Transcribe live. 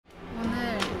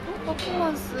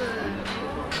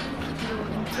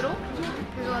인트로?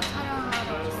 그거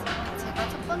촬영하러 왔어요. 제가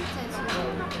첫 번째 수업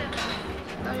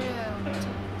떨려요. 엄청.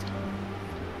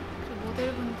 그리고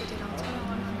모델분들이랑 촬영을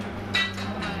하는데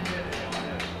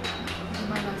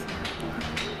정말 하세요.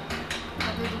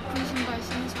 다들 높은 신발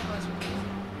신으셔가지고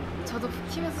저도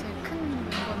팀에서 제일 큰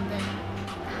멤버인데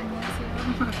안녕하세요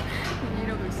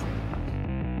이러고 있어요.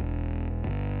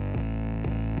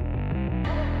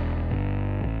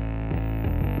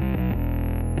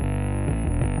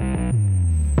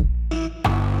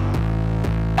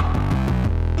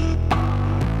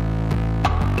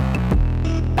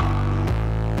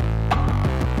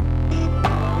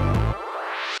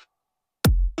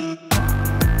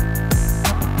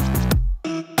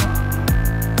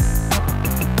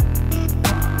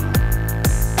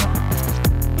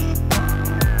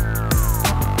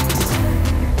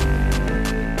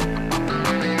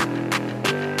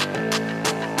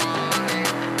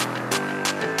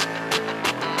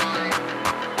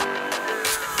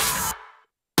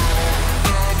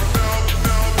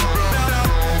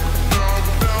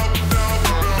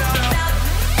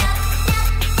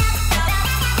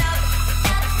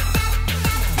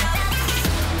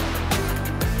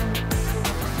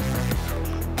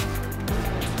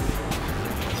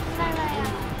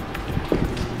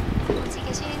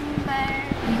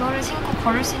 이거를 신고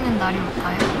걸을 수 있는 날이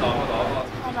올까요?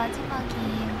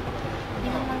 마지막이에요.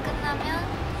 이것만 끝나면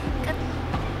끝!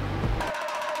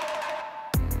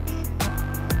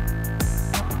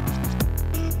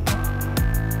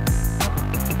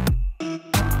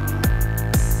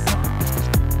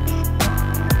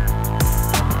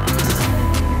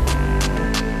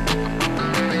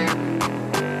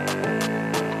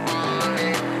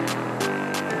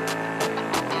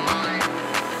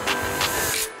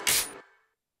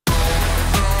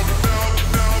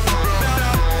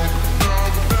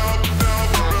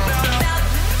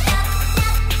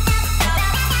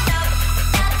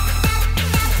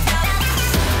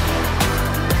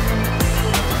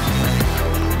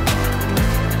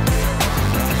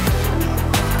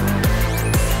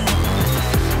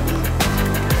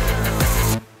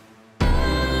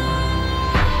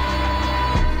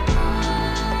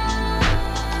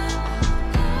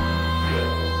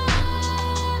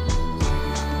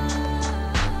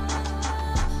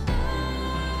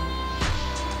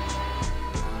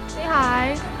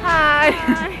 하이.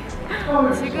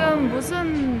 지금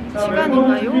무슨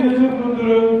시간인가요?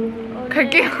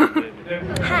 갈게요.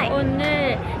 하이.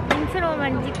 오늘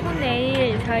인트로만 찍고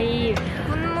내일 저희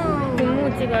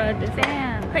군무 찍어야 돼서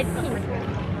화이팅!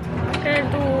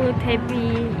 그래도 데뷔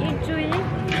일주일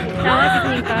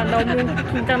남았으니까 너무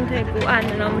긴장되고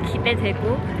너무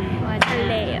기대되고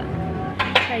설레요.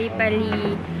 저희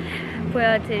빨리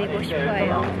보여드리고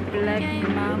싶어요. 블랙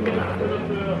맘바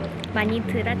많이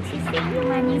들어치세요.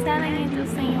 많이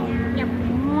사랑해주세요.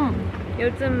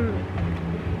 요즘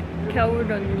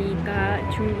겨울 언니가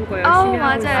중국어 열심히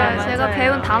하고 있어요. 맞아요. 제가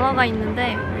배운 단어가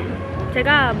있는데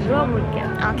제가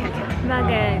물어볼게요. 오케이.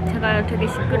 만약에 제가 되게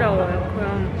시끄러워요.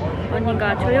 그럼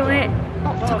언니가 조용해.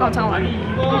 잠깐만.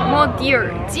 뭐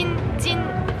dear?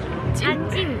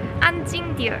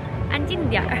 안징 dear.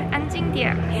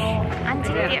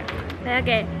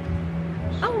 만약에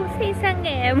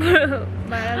세상에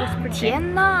말하고 싶을 때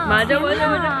디엔나. 맞아.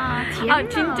 디엔나.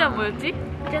 진짜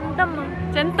뭐였지?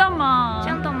 짠따마.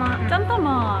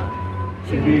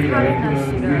 지금 카리나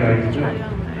씨랑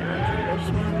촬영을 아주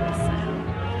열심히 하고 있어요.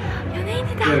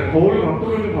 연예인이다. 네, 거울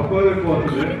각도를 좀 바꿔야 될 것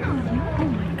같은데.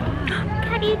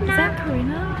 카리나.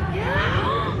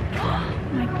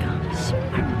 마이 갓.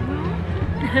 신발 뭐야?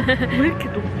 왜 이렇게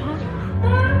높아?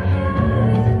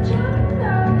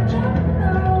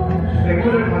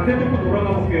 앵글을 반대쪽으로 돌아가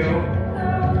볼게요.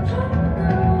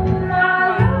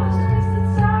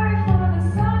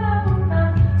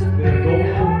 네,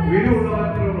 너무 위로 올라갈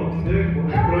필요는 없는데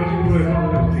그런 식으로 해서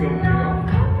한번 움직여볼게요.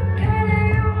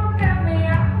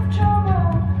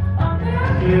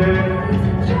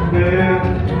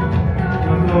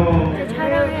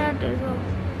 촬영해야 돼서.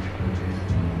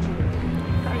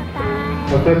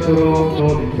 바깥처럼 더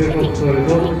밑에서부터 해서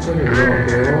천천히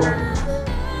올라갈게요.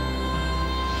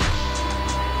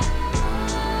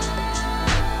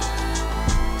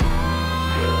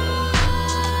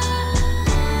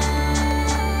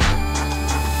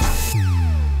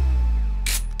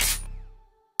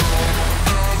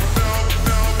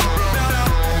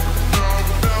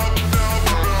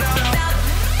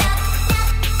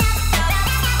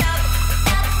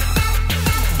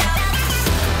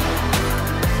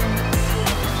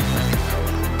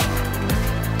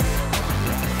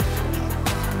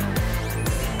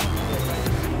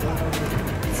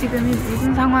 지금이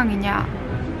무슨 상황이냐?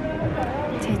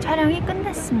 제 저희 촬영이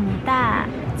끝났습니다.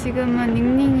 지금은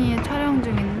닝닝이의 촬영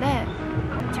중인데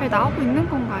잘 나오고 있는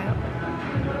건가요?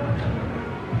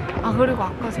 아, 그리고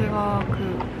아까 제가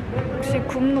혹시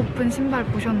굽 높은 신발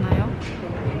보셨나요?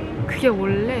 그게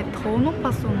원래 더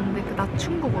높았었는데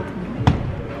낮춘 거거든요.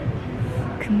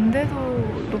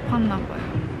 근데도 높았나 봐요.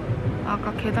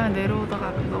 아까 계단에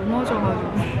내려오다가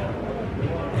넘어져가지고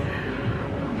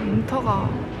윈터가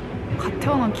갓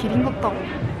태어난 기린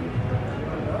같다고.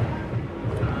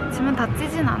 하지만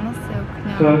다치진 않았어요.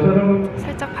 그냥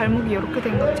살짝 발목이 이렇게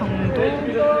된 것 정도.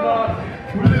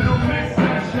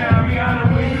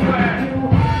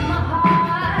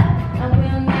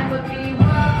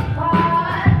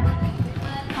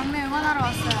 막내 응원하러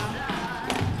왔어요.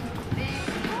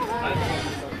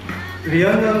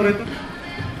 리안나 노래 또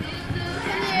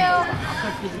팬이에요.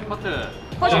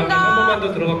 한 번만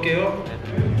더 들어갈게요.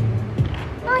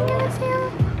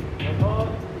 안녕하세요.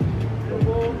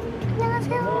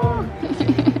 안녕하세요.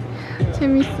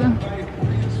 재밌어.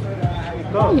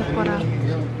 예뻐라.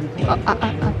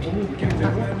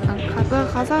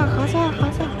 가자.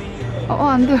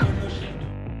 안 돼요.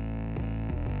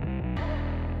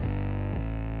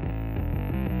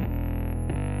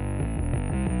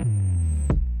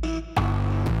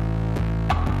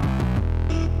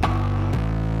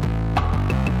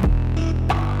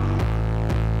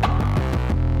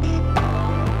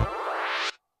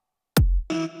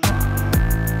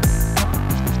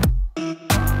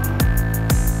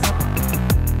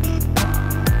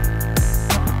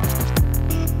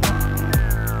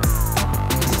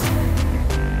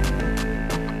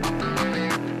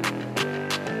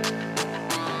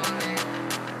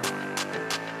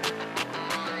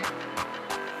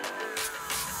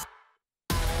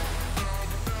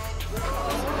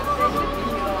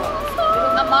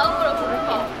 마음으로 부를게.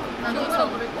 난 눈으로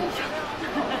부를게.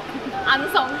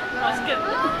 안성. 맛있겠다.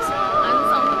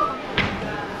 안성.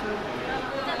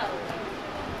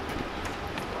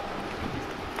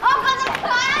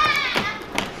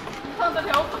 나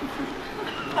배고파.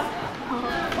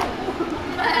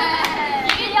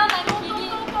 기린이야, 난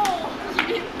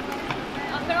기린.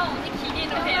 그럼 언니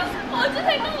기린을 해요. 어제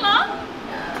생각나?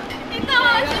 이따가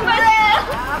신발.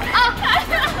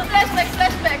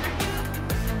 플래시백.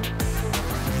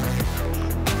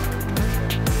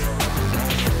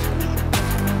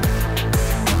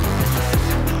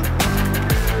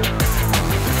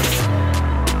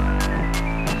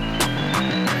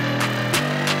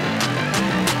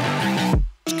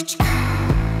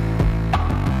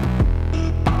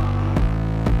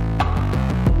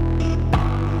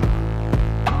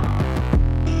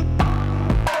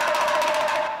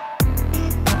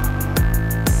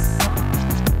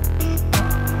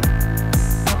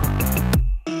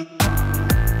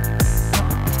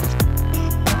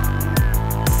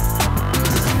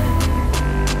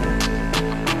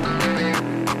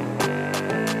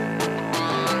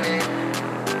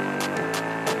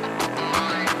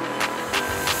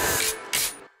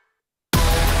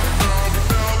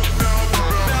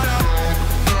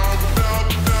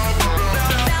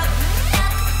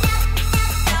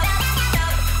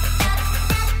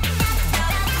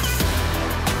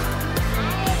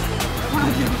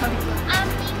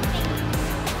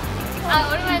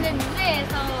 오랜만에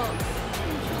무대에서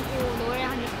춤추고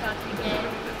노래하니까 되게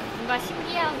뭔가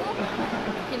신기하고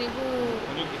그리고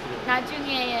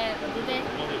나중에 무대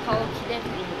더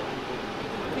기대되고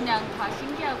그냥 다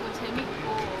신기하고 재밌고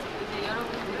이제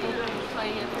여러분들이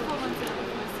저희의 퍼포먼스를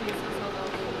볼 수 있어서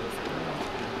너무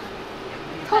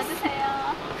봐주세요.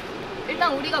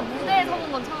 일단 우리가 무대에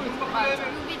서본 건 처음이죠.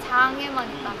 뮤비 장에만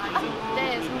있다가 이제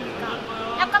무대에 서니까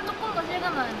약간 조금 더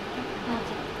실감나는 느낌?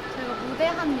 저희가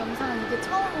무대한 영상은 이게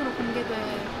처음으로 공개된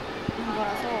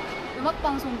거라서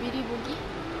음악방송 미리 보기?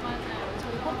 맞아요.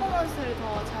 저희 퍼포먼스를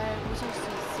더 잘 보실 수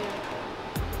있을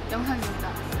영상입니다.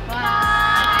 와!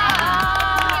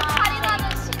 이게 탈이 나는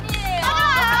신이에요.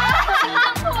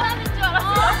 진짜 포함인 줄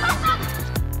알았어요.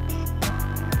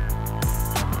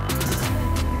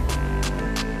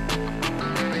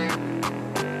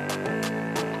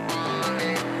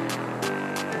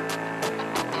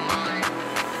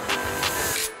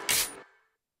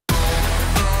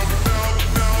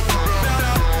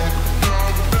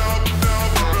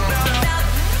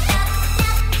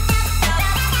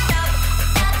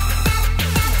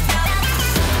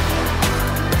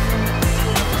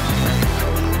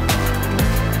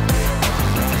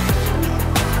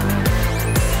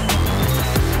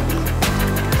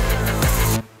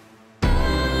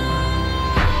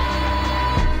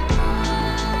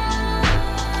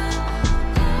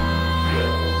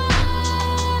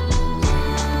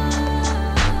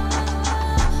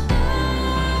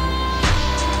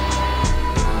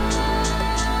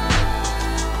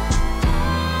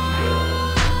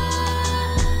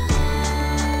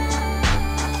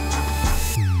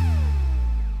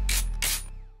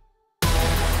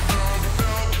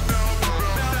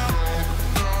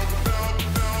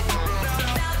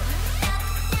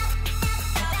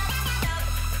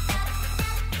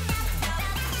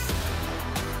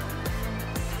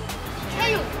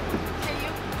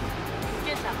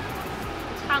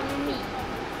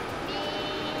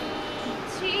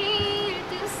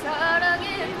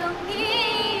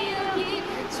 여기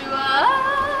좋아져.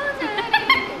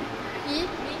 이?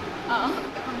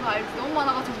 방금 알지? 너무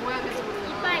많아가지고 뭐 해야 될지 모르겠어.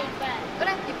 이빨. 그래,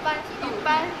 이빨.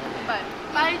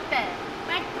 빨대.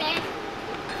 빨대.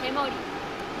 대머리.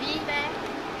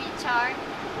 위찰.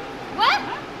 What?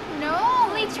 No.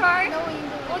 위찰. No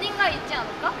English. 어딘가 있지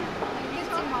않을까?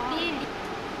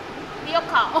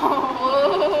 리어카.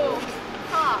 오.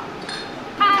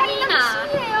 카리나.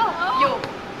 C예요. 요.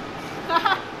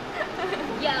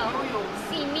 Yo.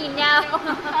 See me now.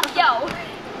 Yo.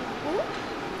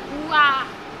 우와.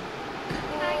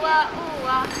 우와.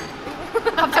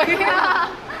 갑자기?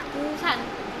 우산.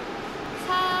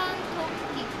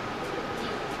 산토끼.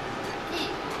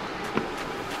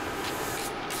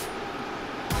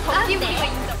 토끼 우리가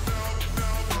인정.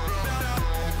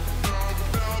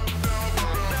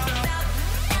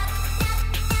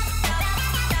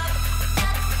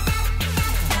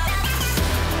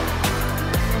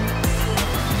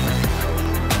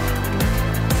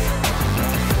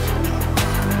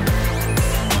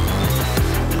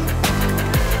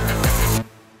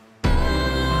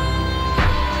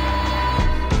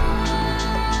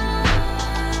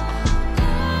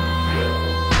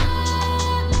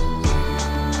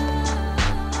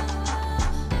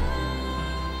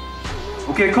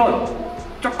 오케이 컷.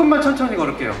 조금만 천천히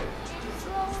걸을게요.